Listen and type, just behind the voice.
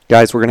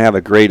Guys, we're going to have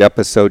a great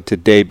episode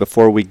today.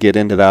 Before we get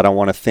into that, I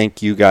want to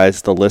thank you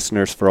guys, the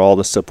listeners, for all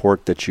the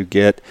support that you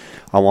get.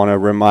 I want to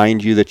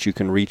remind you that you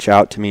can reach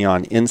out to me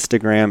on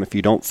Instagram. If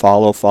you don't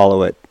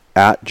follow it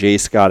at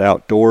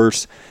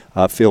JScottOutdoors.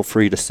 Feel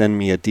free to send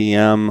me a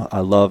DM. I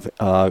love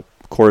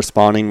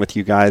corresponding with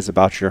you guys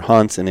about your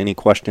hunts and any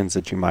questions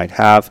that you might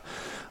have.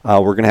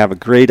 We're going to have a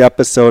great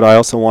episode. I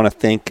also want to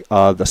thank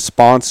the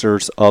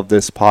sponsors of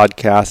this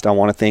podcast. I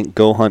want to thank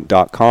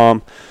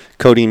GoHunt.com.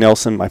 Cody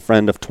Nelson, my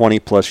friend of 20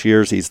 plus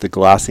years, he's the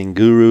glassing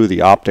guru,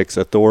 the optics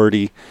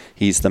authority.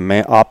 He's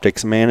the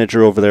optics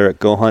manager over there at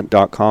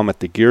GoHunt.com at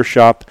the gear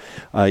shop.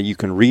 You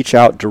can reach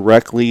out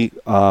directly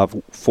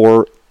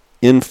for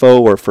info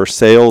or for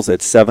sales at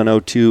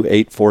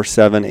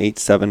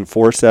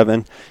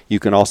 702-847-8747. You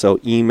can also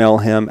email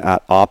him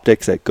at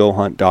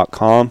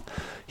optics@gohunt.com.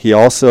 He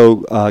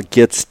also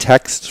gets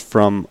texts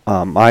from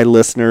my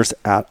listeners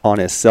on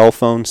his cell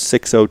phone,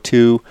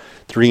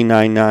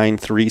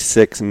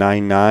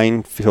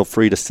 602-399-3699. Feel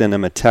free to send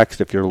him a text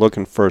if you're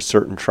looking for a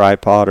certain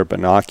tripod or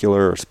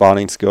binocular or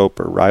spotting scope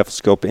or rifle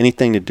scope,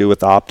 anything to do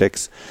with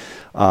optics.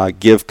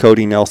 Give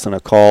Cody Nelson a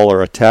call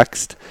or a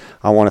text.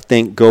 I want to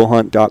thank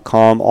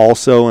GoHunt.com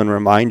also and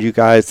remind you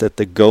guys that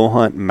the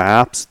GoHunt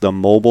maps, the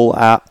mobile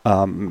app,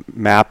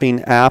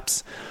 mapping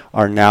apps,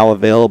 are now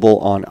available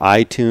on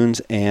iTunes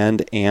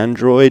and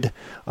Android.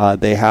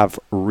 They have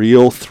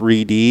Real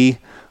 3D.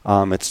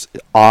 It's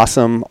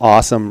awesome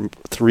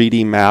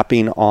 3D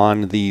mapping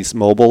on these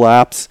mobile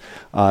apps.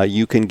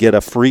 You can get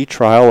a free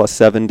trial, a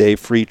 7-day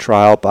free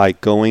trial, by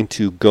going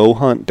to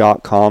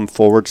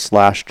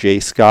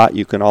gohunt.com/JScott.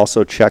 You can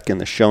also check in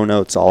the show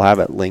notes. I'll have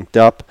it linked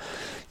up.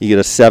 You get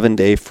a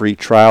 7-day free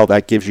trial.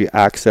 That gives you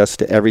access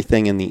to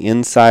everything in the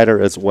Insider,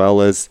 as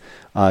well as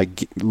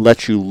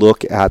let you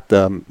look at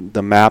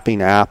the mapping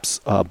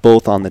apps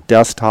both on the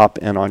desktop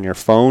and on your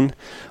phone.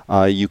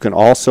 You can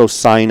also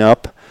sign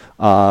up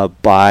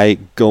by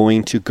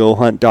going to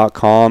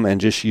gohunt.com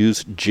and just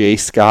use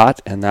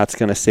JScott, and that's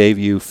going to save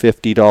you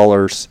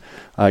 $50.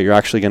 You're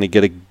actually going to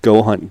get a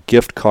GoHunt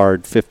gift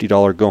card,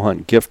 $50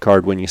 GoHunt gift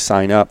card when you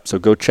sign up. So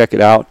go check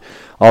it out.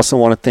 Also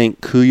want to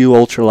thank KUIU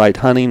Ultralight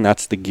Hunting.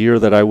 That's the gear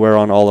that I wear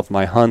on all of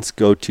my hunts.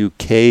 Go to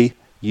KUIU.com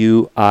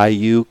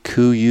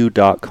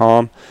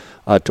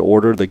to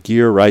order the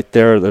gear right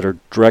there that are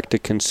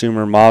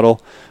direct-to-consumer model.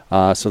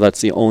 So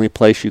that's the only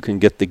place you can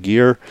get the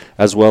gear,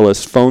 as well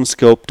as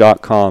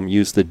phonescope.com.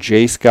 Use the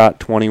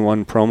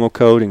JScott21 promo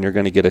code, and you're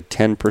going to get a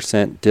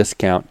 10%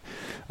 discount.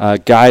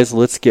 Guys,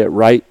 let's get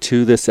right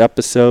to this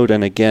episode.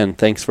 And again,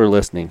 thanks for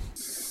listening.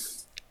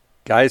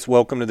 Guys,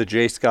 welcome to the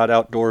J. Scott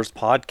Outdoors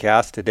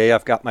podcast. Today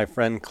I've got my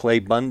friend Clay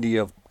Bundy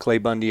of Clay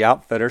Bundy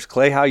Outfitters.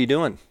 Clay, how you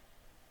doing?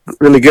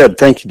 Really good.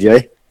 Thank you,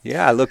 Jay.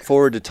 Yeah, I look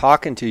forward to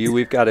talking to you.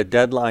 We've got a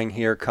deadline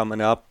here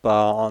coming up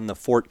on the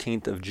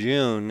 14th of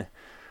June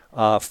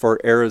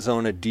for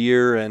Arizona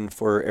deer and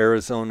for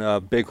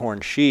Arizona bighorn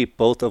sheep,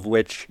 both of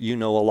which you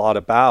know a lot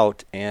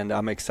about. And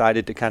I'm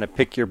excited to kind of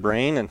pick your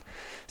brain and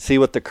see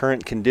what the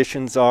current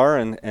conditions are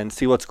and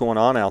see what's going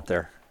on out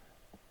there.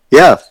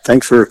 Yeah,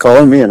 thanks for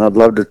calling me, and I'd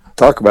love to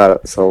talk about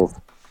it. So,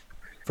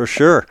 for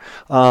sure.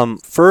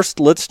 First,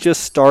 let's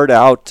just start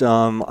out.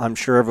 I'm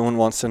sure everyone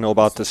wants to know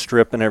about the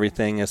strip and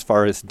everything as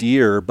far as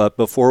deer, but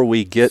before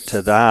we get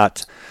to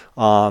that,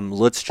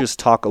 let's just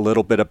talk a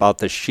little bit about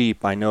the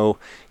sheep. I know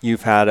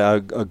you've had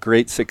a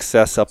great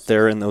success up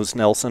there in those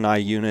Nelson I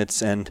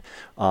units and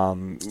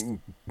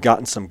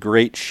gotten some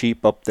great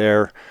sheep up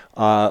there.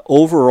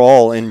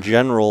 Overall, in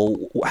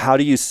general, how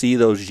do you see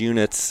those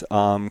units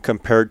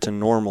compared to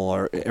normal?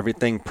 Are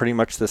everything pretty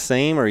much the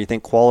same, or you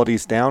think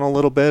quality's down a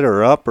little bit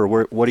or up, or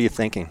what are you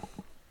thinking?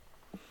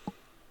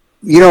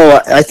 You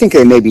know, I think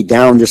they may be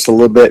down just a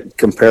little bit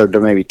compared to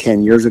maybe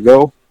 10 years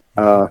ago,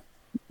 but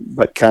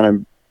kind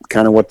of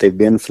what they've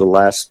been for the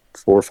last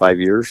 4 or 5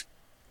 years,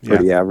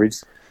 pretty average.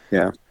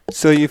 Yeah.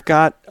 So you've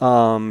got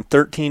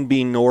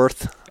 13B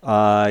North,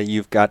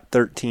 you've got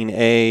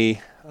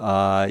 13A,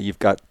 you've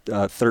got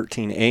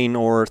 13A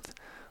North,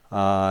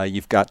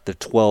 you've got the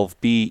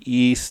 12B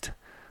East,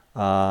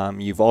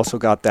 you've also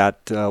got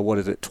that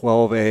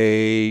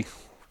 12A.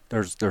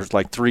 There's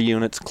like 3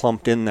 units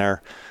clumped in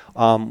there.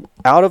 Out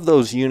of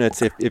those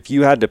units, if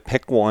you had to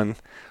pick one,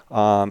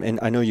 and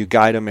I know you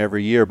guide them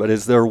every year, but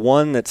is there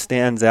one that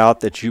stands out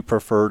that you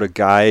prefer to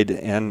guide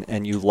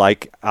and you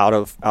like out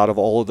of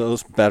all of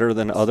those better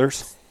than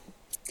others?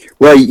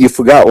 Well, you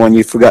forgot one.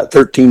 You forgot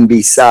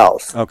 13B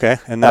South. Okay,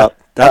 and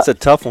that's a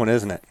tough one,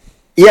 isn't it?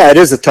 Yeah, it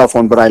is a tough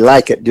one, but I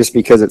like it just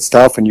because it's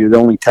tough and you're the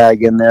only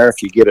tag in there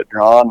if you get it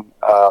drawn.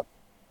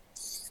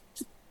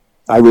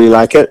 I really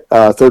like it.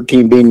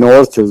 13B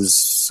North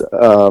has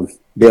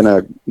been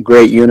a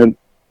great unit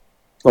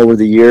over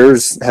the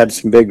years, had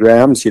some big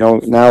rams. You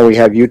know, now we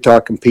have Utah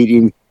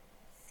competing,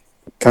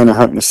 kind of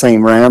hunting the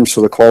same rams,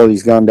 so the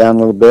quality's gone down a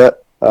little bit.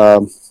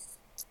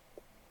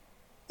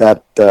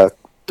 That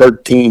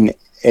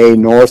 13A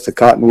North, the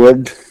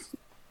Cottonwood,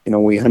 you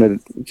know, we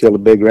killed a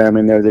big ram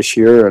in there this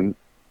year and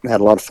had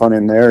a lot of fun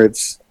in there.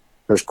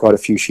 There's quite a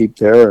few sheep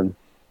there, and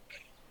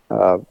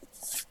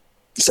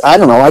I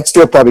don't know. I'd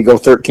still probably go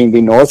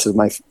 13B North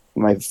as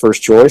my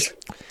first choice.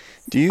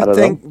 Do you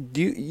think,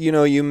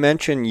 you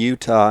mentioned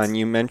Utah and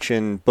you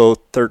mentioned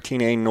both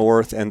 13A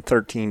North and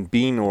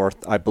 13B North,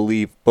 I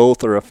believe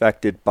both are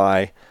affected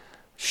by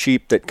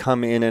sheep that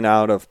come in and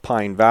out of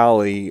Pine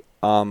Valley.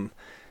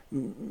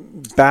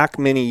 Back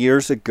many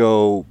years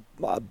ago,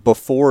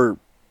 before,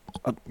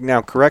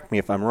 now correct me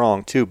if I'm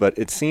wrong too, but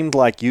it seemed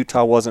like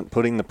Utah wasn't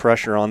putting the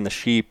pressure on the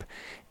sheep,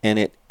 and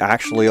it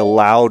actually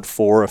allowed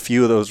for a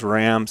few of those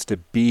rams to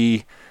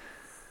be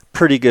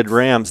pretty good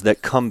rams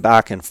that come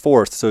back and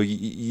forth. So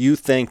you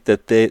think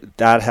that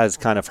that has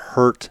kind of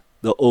hurt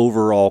the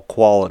overall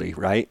quality,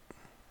 right?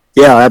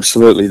 Yeah,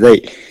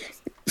 absolutely.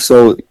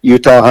 So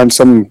Utah hunts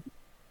them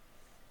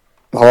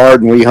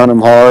hard, and we hunt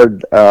them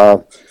hard,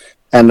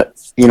 and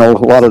a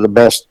lot of the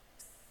best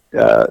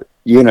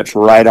units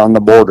right on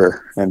the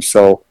border, and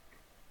so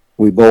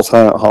we both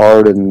hunt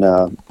hard. And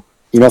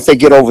if they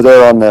get over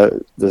there on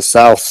the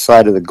south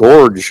side of the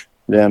gorge,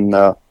 then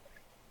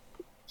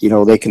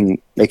they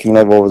can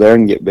live over there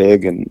and get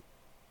big, and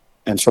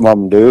some of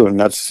them do, and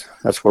that's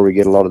where we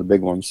get a lot of the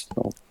big ones.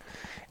 So.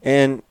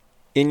 And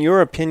in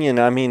your opinion,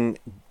 I mean,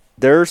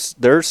 there's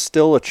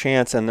still a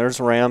chance, and there's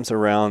rams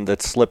around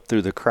that slip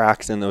through the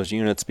cracks in those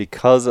units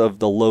because of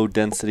the low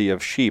density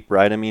of sheep,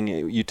 right? I mean,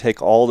 you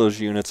take all those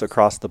units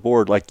across the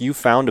board. Like, you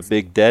found a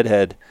big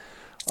deadhead.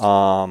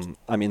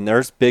 I mean,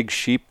 there's big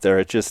sheep there.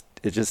 It's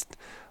just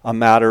a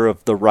matter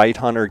of the right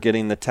hunter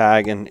getting the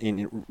tag and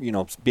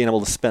being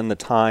able to spend the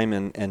time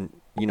and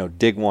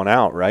dig one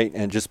out, right?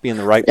 And just be in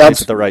the right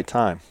place at the right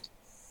time.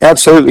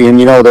 Absolutely. And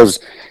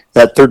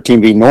that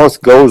 13B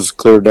North goes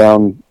clear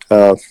down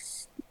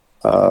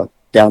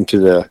down to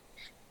the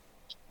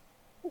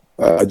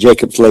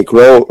Jacobs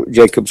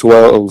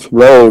Wells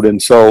Road,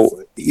 and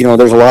so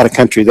there's a lot of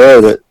country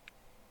there that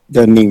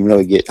doesn't even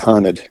really get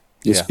hunted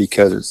just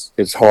because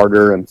it's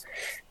harder, and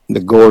the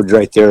gorge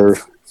right there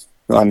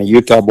on the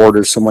Utah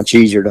border is so much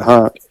easier to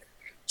hunt.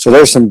 So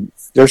there's some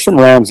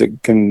rams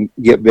that can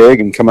get big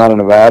and come out of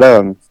Nevada,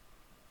 and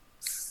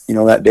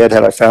that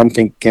deadhead I found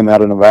came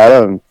out of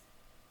Nevada, and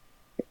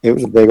it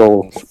was a big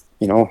old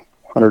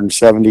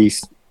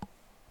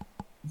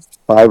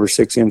 175 or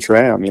 6 inch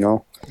ram.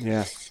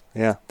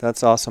 Yeah,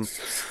 that's awesome.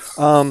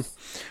 All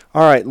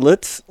right,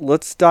 let's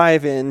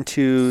dive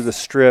into the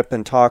strip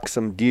and talk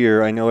some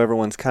deer. I know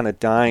everyone's kind of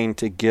dying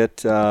to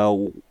get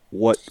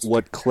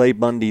what Clay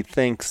Bundy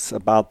thinks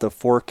about the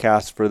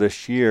forecast for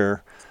this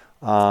year.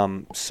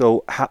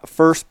 So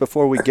first,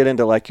 before we get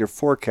into like your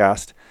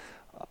forecast,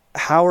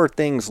 how are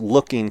things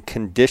looking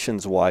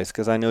conditions-wise?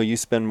 Because I know you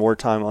spend more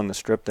time on the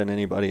strip than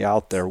anybody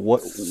out there.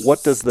 What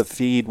does the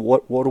feed?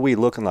 What are we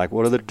looking like?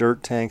 What are the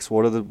dirt tanks?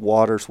 What are the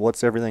waters?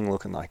 What's everything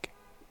looking like?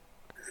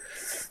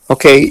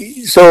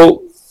 Okay,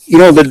 so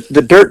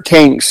the dirt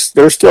tanks.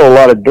 There's still a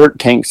lot of dirt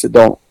tanks that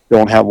don't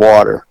have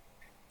water,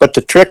 but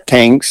the trick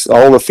tanks,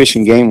 all the Fish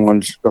and Game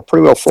ones, are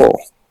pretty well full.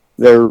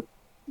 There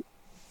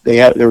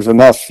was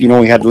enough.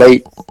 We had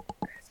late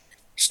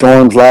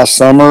storms last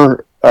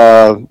summer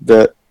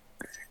that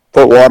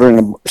put water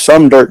in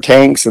some dirt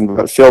tanks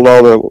and filled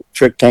all the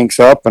trick tanks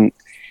up. And,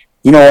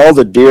 all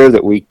the deer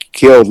that we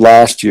killed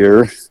last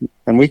year,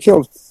 and we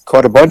killed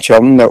quite a bunch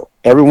of them,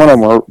 every one of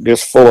them were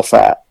just full of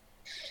fat.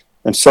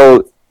 And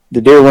so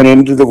the deer went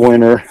into the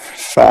winter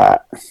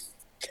fat.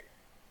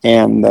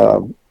 And,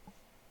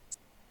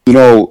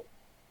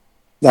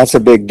 that's a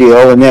big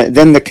deal. And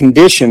then the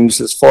conditions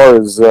as far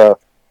as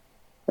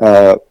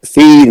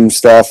feed and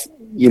stuff,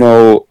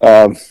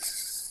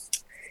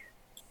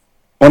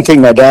 one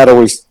thing my dad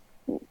always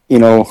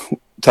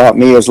taught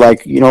me is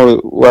like,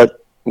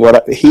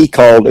 what he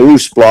called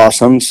ooze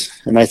blossoms,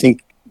 and I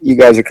think you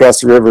guys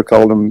across the river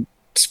called them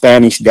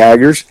Spanish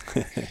daggers.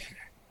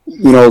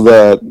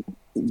 The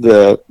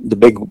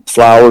big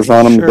flowers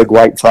on them, Sure. The big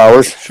white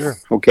flowers. Sure.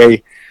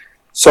 Okay.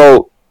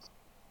 So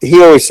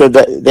he always said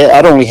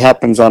that only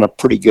happens on a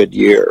pretty good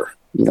year,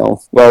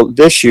 Well,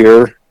 this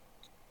year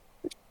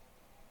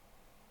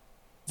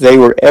they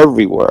were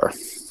everywhere.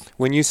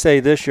 When you say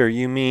this year,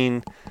 you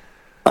mean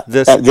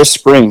this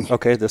spring.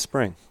 Okay, this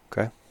spring.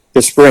 Okay.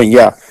 This spring,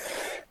 yeah.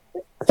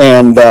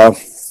 And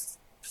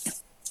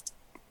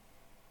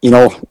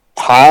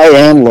high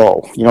and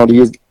low.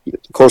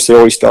 Of course they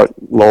always start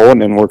low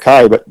and then work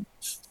high, but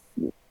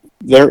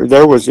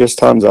there was just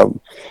tons of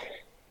them.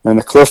 And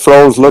the Cliff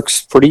Rose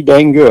looks pretty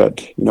dang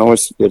good.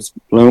 It's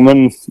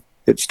blooming.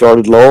 It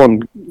started low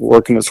and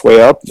working its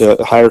way up.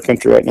 The higher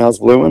country right now is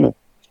blooming.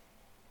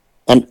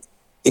 And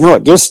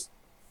it just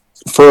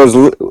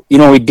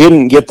we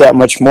didn't get that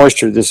much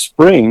moisture this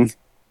spring,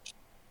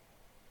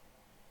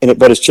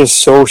 but it's just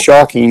so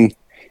shocking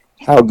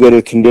how good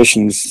of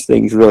conditions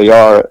things really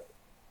are.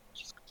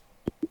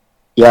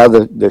 Yeah,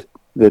 the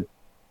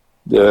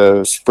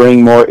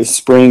spring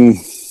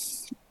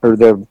or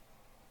the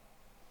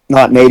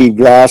not native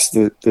grass,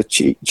 the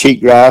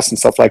cheat grass and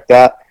stuff like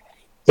that,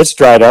 it's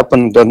dried up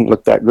and doesn't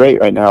look that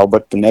great right now.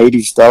 But the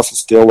native stuff is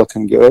still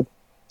looking good.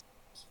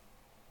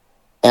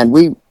 And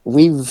we're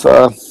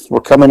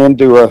coming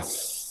into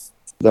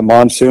the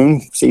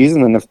monsoon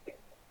season, and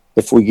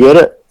if we get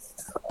it,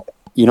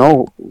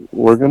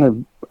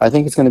 I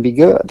think it's going to be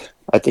good.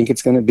 I think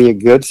it's going to be a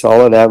good,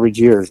 solid average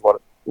year is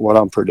what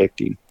I'm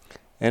predicting.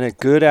 And a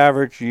good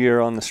average year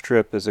on the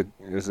Strip is a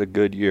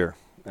good year.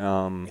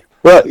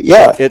 Well,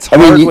 yeah. It's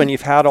hard when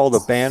you've had all the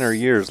banner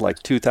years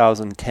like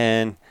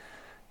 2010,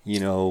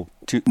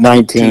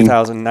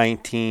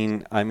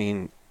 2019. I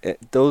mean,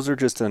 those are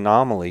just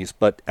anomalies,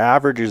 but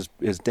average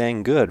is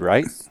dang good,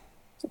 right?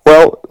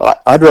 Well,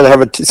 I'd rather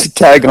have a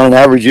tag on an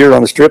average year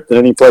on the Strip than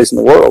any place in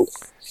the world.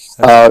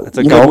 That's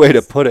a good way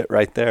to put it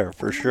right there,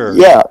 for sure.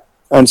 Yeah,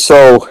 and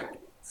so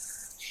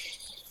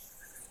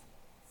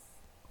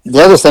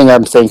the other thing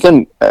I'm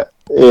thinking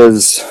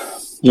is,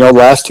 the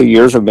last 2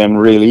 years have been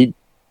really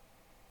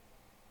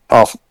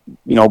off,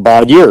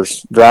 bad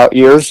years, drought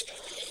years.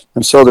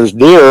 And so there's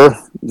deer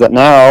that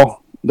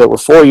were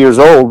 4 years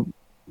old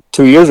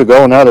 2 years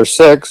ago, and now they're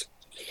 6,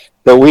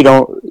 they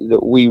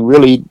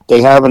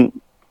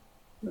haven't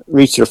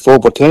reached their full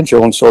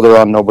potential. And so they're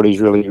on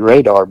nobody's really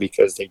radar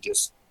because they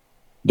just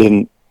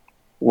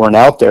weren't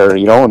out there,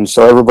 and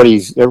so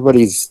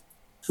everybody's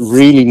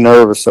really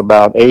nervous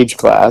about age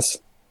class.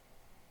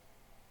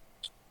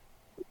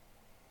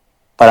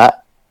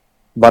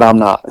 But I'm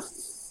not.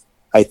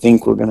 I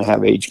think we're going to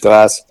have age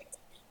class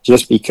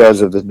just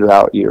because of the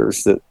drought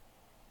years that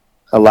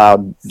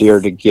allowed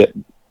deer to get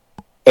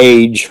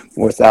age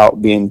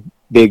without being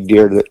big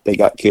deer that they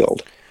got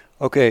killed.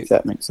 Okay. If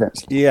that makes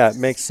sense. Yeah, it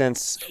makes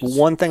sense.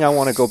 One thing I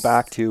want to go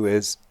back to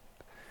is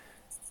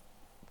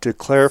to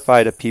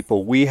clarify to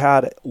people, we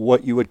had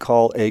what you would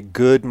call a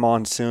good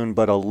monsoon,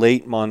 but a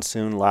late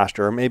monsoon last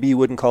year. Or maybe you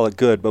wouldn't call it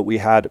good, but we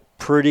had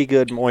pretty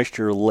good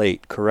moisture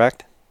late,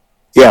 correct?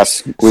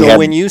 Yes. So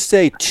when you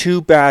say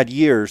 2 bad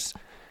years,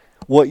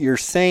 what you're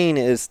saying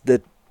is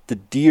that the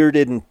deer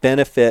didn't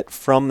benefit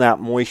from that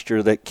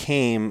moisture that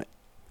came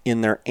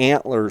in their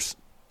antlers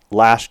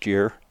last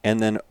year,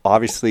 and then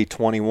obviously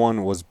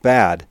 21 was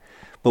bad.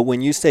 But when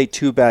you say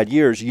 2 bad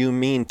years, you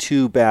mean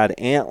 2 bad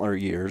antler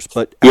years.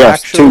 But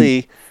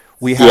actually,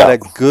 we had a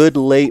good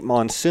late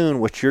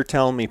monsoon, which you're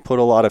telling me put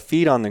a lot of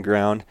feet on the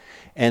ground,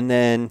 and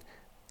then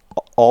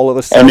all of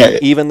a sudden,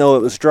 even though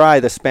it was dry,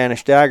 the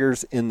Spanish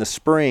daggers in the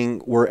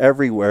spring were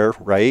everywhere,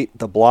 right?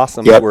 The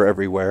blossoms were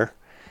everywhere.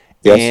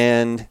 Yes.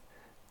 And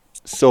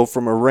so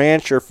from a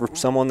rancher, from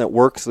someone that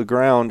works the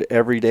ground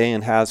every day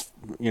and has,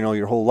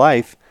 your whole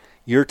life,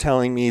 you're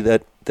telling me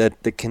that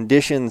the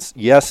conditions,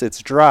 yes, it's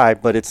dry,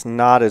 but it's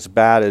not as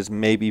bad as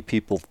maybe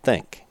people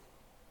think.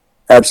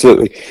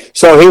 Absolutely.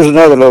 So here's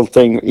another little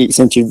thing.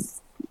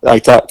 Since I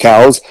taught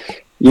cows,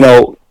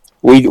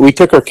 we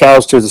took our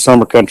cows to the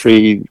summer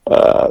country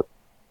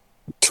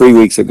 3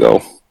 weeks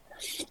ago,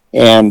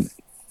 and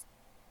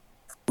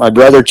my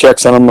brother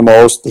checks on them the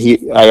most.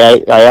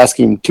 I asked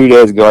him 2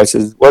 days ago. I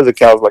says, "What are the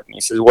cows like?" And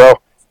he says,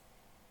 "Well,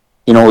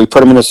 we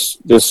put them in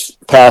this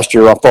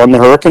pasture up on the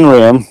Hurricane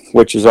Rim,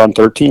 which is on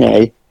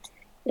 13A,"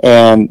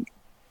 and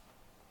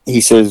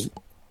he says,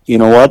 "You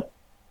know what?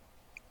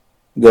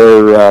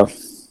 They're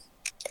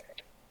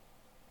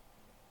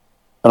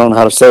I don't know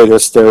how to say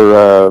this.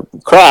 Their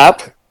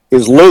crop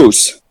is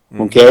loose."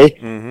 Okay.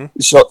 Mm-hmm.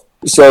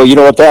 So you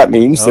know what that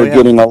means? They're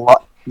getting a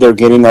lot. They're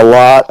getting a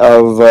lot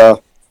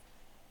of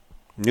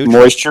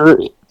moisture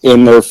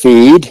in their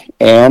feed,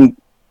 and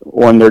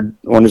when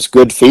it's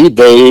good feed,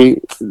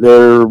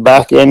 their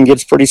back end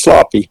gets pretty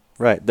sloppy.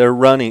 Right, they're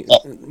runny.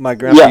 My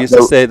grandpa used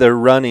to say they're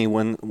runny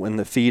when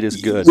the feed is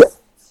good.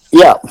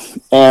 Yeah,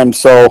 and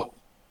so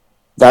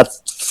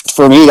that's,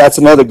 for me, that's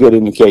another good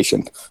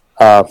indication.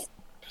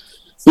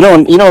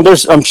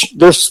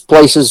 There's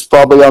places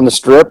probably on the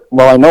Strip.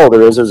 Well, I know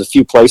there's a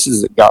few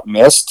places that got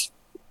missed,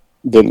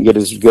 didn't get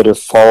as good a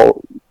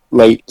fall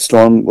late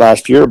storm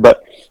last year,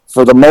 but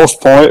for the most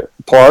part,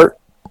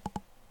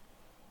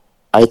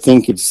 I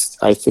think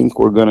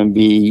we're going to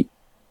be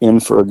in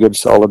for a good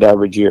solid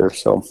average year.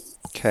 So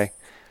okay,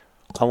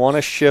 I want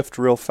to shift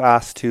real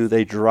fast to,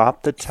 they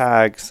dropped the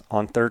tags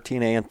on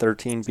 13A and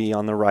 13B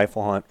on the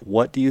rifle hunt.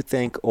 What do you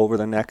think over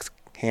the next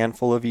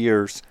handful of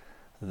years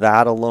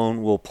that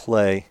alone will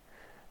play?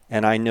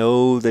 And I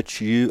know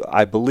that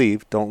I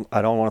don't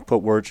want to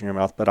put words in your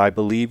mouth, but I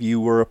believe you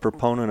were a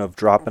proponent of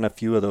dropping a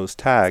few of those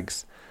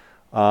tags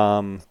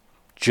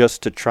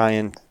just to try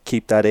and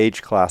keep that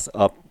age class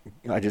up.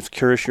 I'm just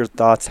curious your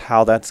thoughts,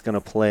 how that's going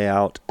to play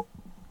out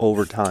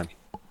over time.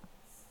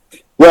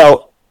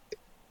 Well,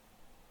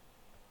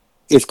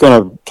 it's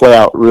going to play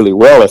out really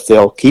well if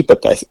they'll keep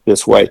it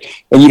this way.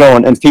 And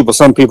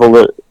some people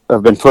that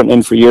have been putting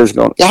in for years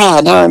going,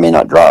 no, I may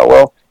not draw.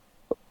 Well,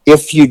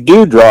 if you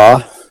do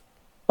draw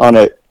on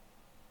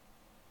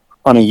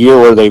a year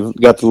where they've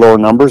got the lower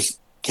numbers,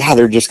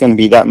 they're just going to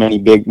be that many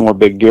more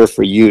big deer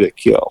for you to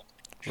kill.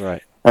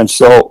 Right. And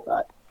so,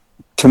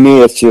 to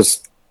me, it's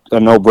just a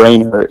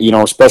no-brainer.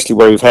 Especially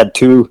where we've had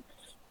 2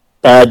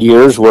 bad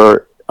years,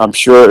 where I'm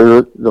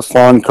sure the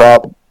fawn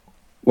crop.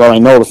 Well, I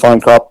know the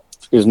fawn crop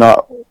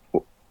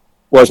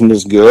wasn't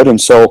as good,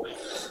 and so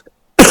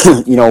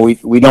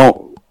we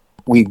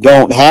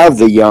don't have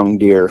the young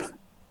deer,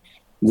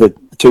 the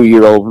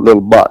 2-year-old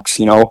little bucks.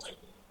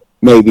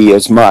 maybe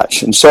as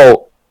much. And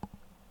so,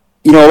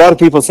 you know, a lot of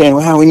people saying,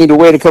 well, we need to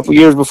wait a couple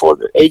years before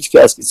the age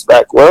cast gets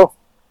back. Well,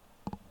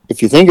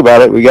 if you think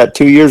about it, we got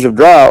 2 years of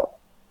drought,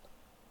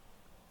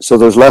 so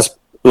there's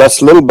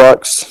less little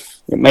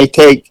bucks. It may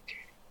take,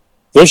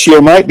 this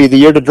year might be the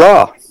year to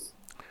draw.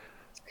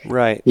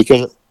 Right.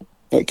 Because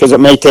it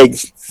may take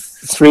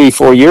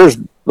 3-4 years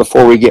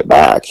before we get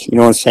back. You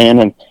know what I'm saying?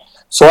 And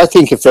so I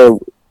think if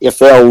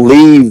they'll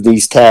leave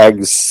these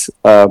tags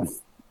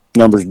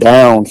numbers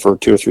down for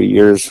 2 or 3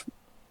 years,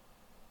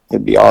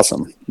 it'd be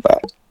awesome.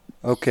 But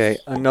okay,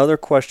 another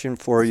question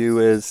for you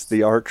is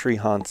the archery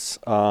hunts.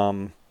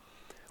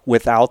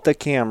 Without the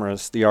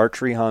cameras, the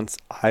archery hunts,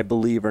 I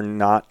believe, are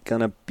not going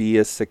to be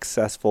as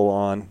successful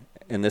on,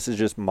 and this is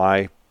just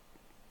I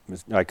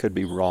could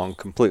be wrong,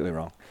 completely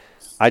wrong.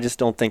 I just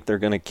don't think they're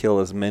going to kill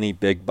as many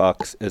big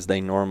bucks as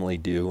they normally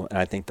do, and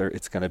I think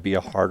it's going to be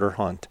a harder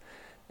hunt.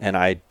 And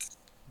I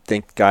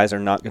think guys are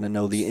not going to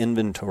know the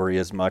inventory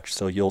as much,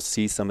 so you'll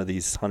see some of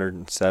these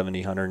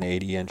 170,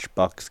 180-inch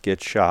bucks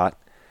get shot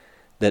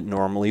that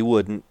normally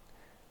wouldn't.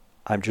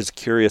 I'm just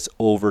curious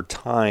over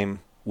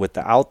time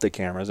without the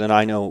cameras, and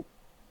I know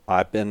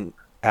I've been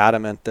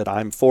adamant that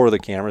I'm for the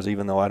cameras,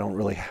 even though I don't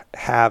really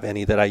have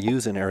any that I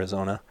use in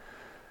Arizona.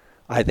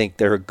 I think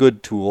they're a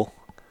good tool.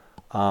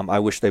 I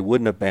wish they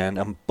wouldn't have banned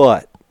them,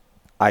 but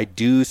I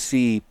do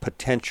see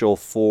potential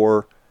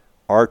for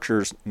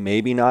archers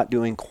maybe not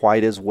doing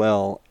quite as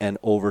well, and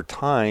over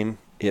time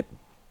it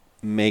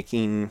might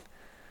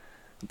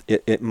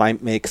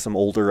make some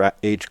older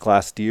age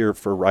class deer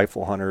for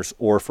rifle hunters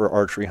or for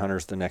archery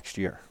hunters the next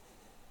year.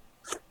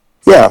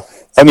 yeah,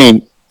 I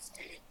mean,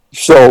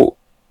 so,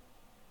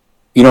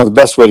 you know, the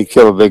best way to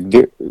kill a big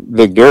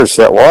deer is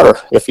set water.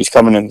 If he's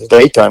coming in the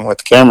daytime with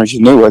the cameras,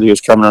 you knew whether he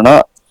was coming or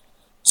not.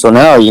 So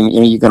now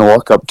you're going to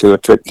walk up to a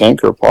trick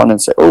canker pond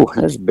and say, oh,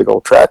 there's a big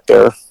old track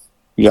there.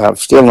 You won't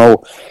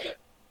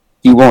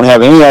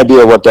have any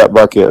idea what that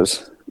buck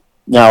is.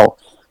 Now,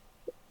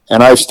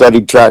 and I've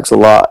studied tracks a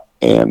lot,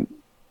 and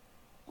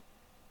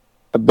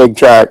a big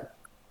track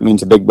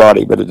means a big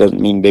body, but it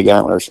doesn't mean big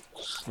antlers.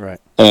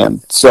 Right.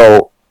 And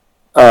so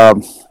I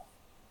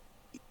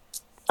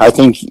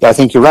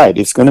think you're right.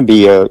 It's going to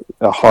be a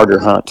harder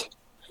hunt.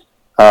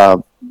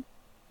 But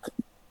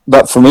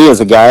for me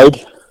as a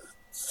guide,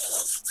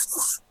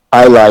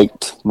 I like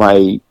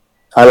my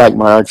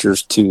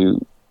archers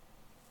to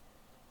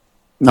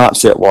not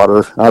sit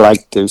water. I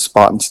like to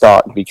spot and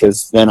stalk,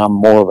 because then I'm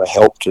more of a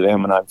help to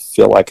them, and I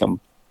feel like I'm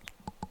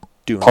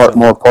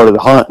more part of the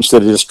hunt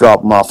instead of just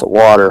drop them off at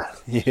water.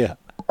 Yeah.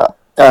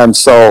 And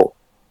so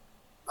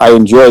I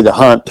enjoy the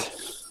hunt,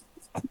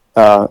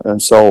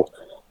 and so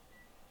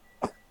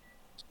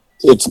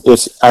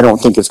it's. I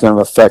don't think it's going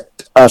to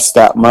affect us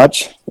that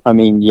much. I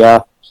mean,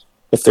 yeah,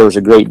 if there was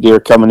a great deer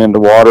coming into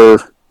water,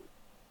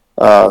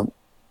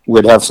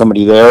 we'd have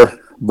somebody there,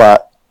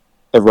 but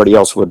everybody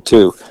else would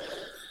too.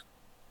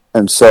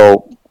 And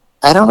so,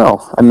 I don't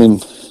know. I mean,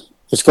 it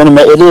is going to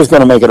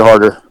make it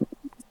harder.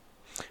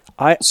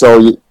 So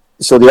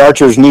the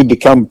archers need to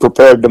come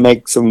prepared to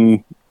make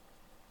some,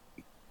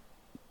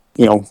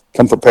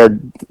 come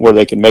prepared where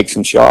they can make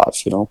some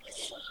shots,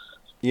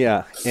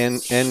 Yeah,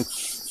 and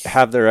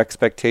have their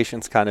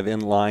expectations kind of in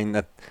line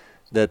that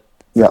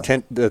yeah.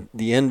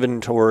 the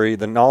inventory,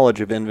 the knowledge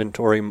of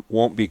inventory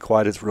won't be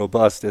quite as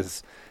robust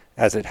as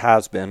it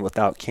has been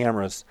without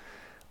cameras.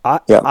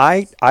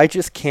 I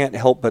just can't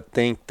help but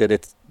think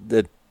that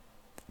that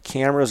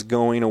cameras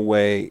going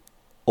away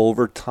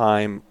over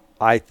time,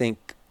 I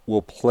think,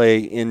 will play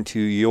into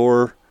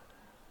you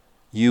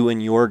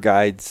and your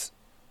guides'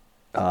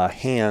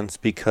 hands,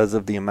 because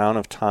of the amount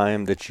of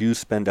time that you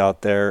spend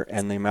out there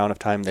and the amount of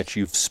time that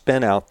you've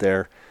spent out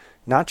there.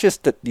 Not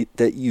just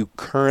that you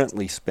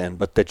currently spend,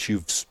 but that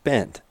you've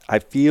spent. I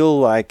feel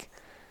like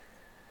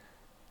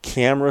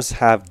cameras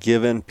have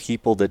given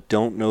people that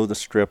don't know the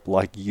Strip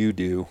like you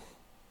do,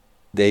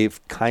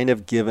 they've kind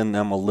of given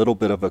them a little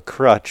bit of a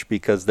crutch,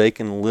 because they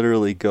can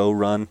literally go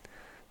run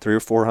 300 or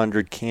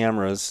 400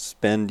 cameras,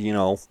 spend,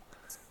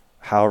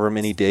 however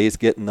many days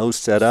getting those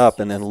set up,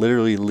 and then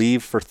literally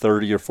leave for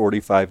 30 or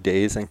 45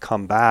 days and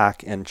come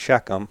back and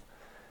check them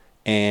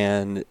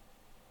and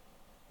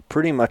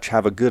pretty much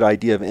have a good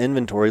idea of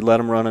inventory, let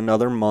them run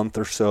another month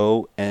or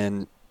so,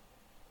 and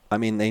I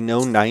mean, they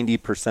know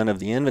 90% of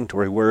the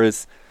inventory,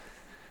 whereas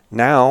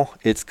now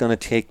it's going to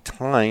take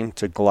time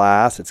to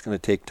glass, it's going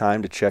to take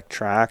time to check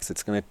tracks,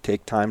 it's going to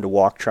take time to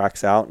walk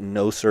tracks out and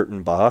know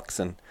certain bucks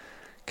and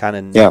kind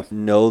of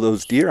know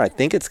those deer. I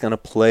think it's going to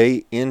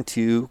play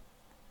into,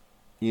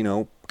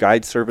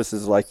 guide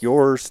services like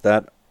yours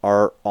that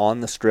are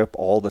on the Strip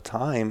all the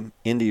time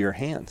into your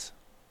hands.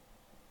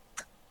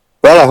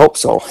 Well, I hope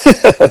so.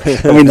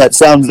 I mean, that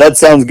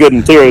sounds good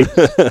in theory.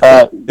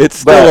 It's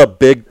still a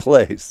big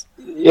place.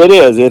 It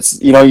is. It's,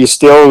 you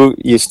still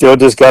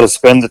just got to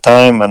spend the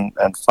time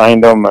and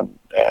find them and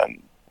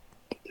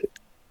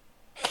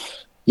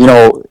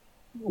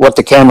what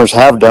the cameras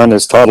have done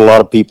is taught a lot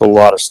of people a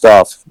lot of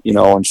stuff,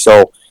 and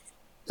so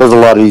there's a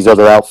lot of these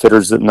other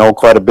outfitters that know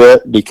quite a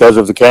bit because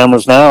of the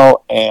cameras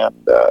now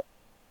and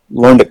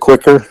learned it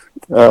quicker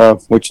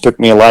which took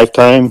me a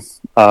lifetime.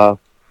 So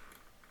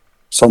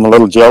I'm a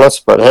little jealous,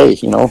 but hey,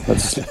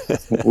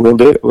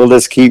 we'll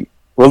just keep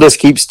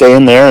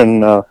staying there,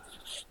 and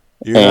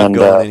You're not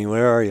going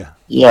anywhere, are you?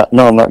 yeah,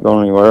 no, I'm not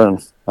going anywhere,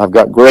 and I've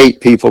got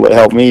great people that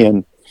help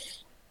me,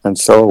 and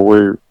so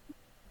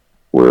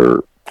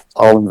we're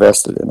all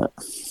invested in it.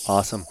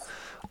 Awesome.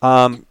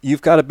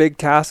 You've got a big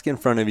task in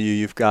front of you.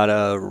 You've got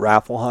a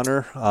raffle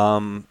hunter.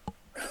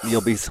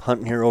 You'll be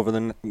hunting here over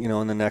in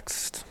the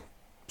next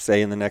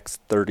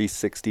 30,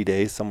 60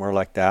 days, somewhere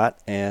like that.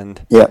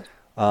 And yeah.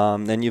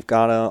 Then you've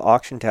got an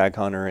auction tag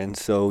hunter. And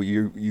so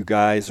you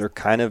guys are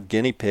kind of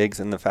guinea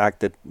pigs in the fact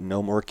that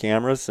no more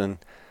cameras, and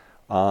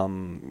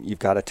you've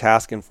got a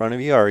task in front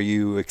of you. Are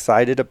you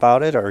excited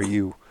about it?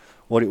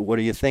 What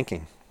are you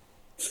thinking?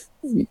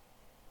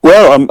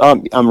 Well,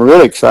 I'm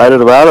really excited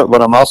about it,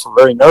 but I'm also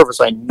very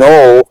nervous. I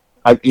know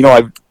I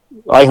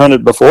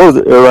hunted before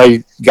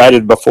I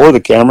guided before the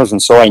cameras, and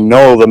so I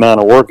know the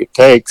amount of work it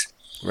takes.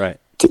 Right.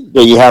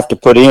 That you have to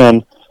put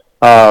in,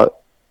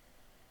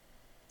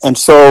 and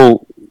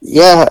so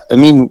yeah, I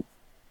mean,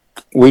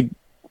 I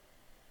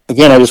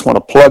just want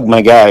to plug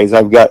my guys.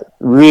 I've got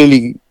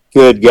really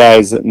good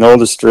guys that know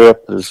the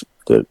strip,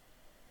 that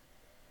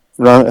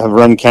have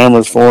run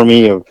cameras for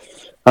me, have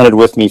hunted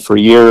with me for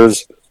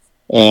years.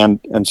 And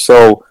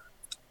so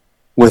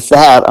with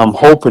that, I'm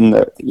hoping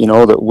that,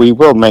 that we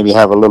will maybe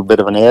have a little bit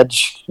of an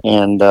edge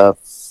and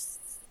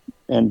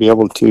be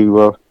able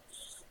to,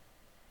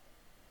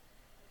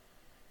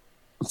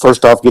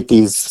 first off, get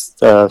these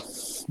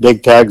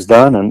dig tags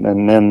done,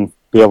 and then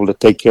be able to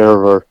take care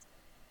of our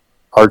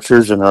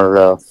archers and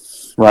our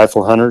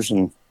rifle hunters,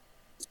 and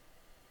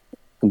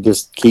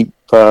just keep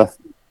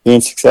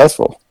being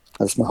successful.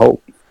 That's my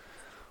hope.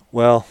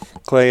 Well,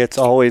 Clay, it's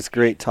always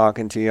great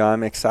talking to you.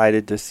 I'm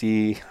excited to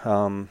see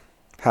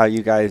how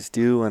you guys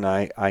do, and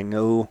I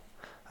know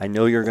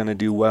you're going to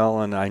do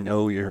well, and I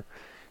know your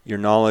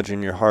knowledge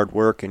and your hard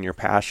work and your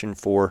passion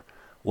for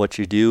what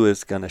you do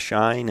is going to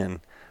shine. And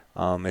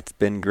it's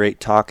been great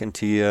talking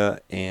to you,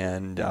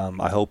 and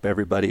I hope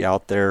everybody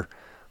out there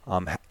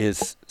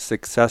is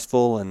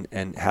successful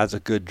and has a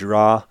good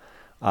draw.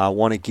 I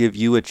want to give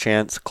you a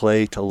chance,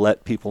 Clay, to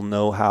let people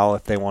know how,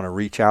 if they want to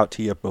reach out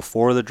to you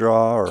before the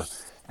draw or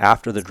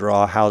after the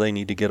draw, how they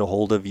need to get a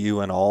hold of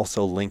you, and I'll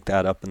also link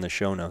that up in the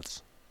show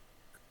notes.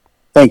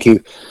 Thank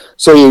you.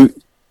 So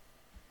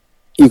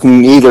you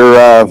can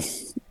either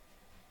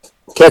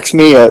text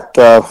me at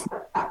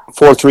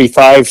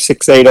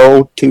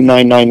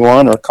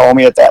 435-680-2991 or call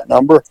me at that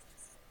number,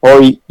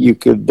 or you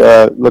could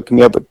look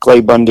me up at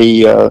Clay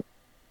Bundy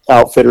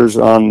Outfitters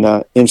on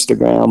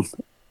Instagram.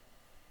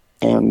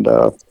 And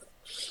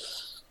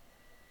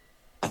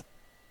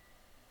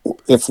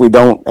if we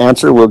don't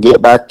answer, we'll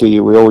get back to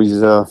you. We always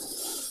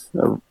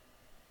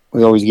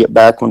get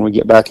back when we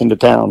get back into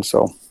town.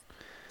 So,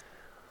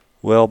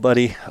 well,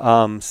 buddy,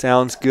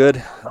 sounds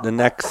good. The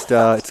next,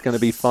 it's going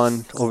to be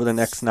fun over the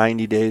next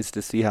 90 days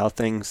to see how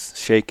things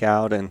shake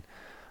out. And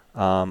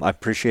I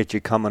appreciate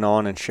you coming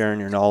on and sharing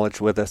your knowledge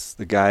with us.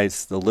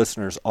 The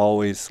listeners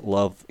always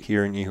love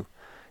hearing you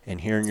and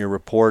hearing your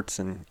reports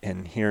and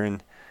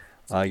hearing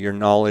your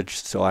knowledge.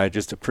 So I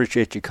just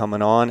appreciate you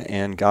coming on,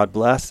 and God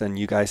bless, and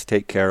you guys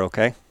take care,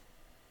 okay?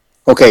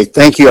 Okay,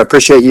 thank you. I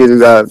appreciate you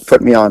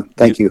putting me on.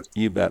 Thank you.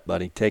 You bet,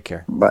 buddy. Take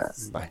care. Bye.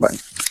 Bye. Bye.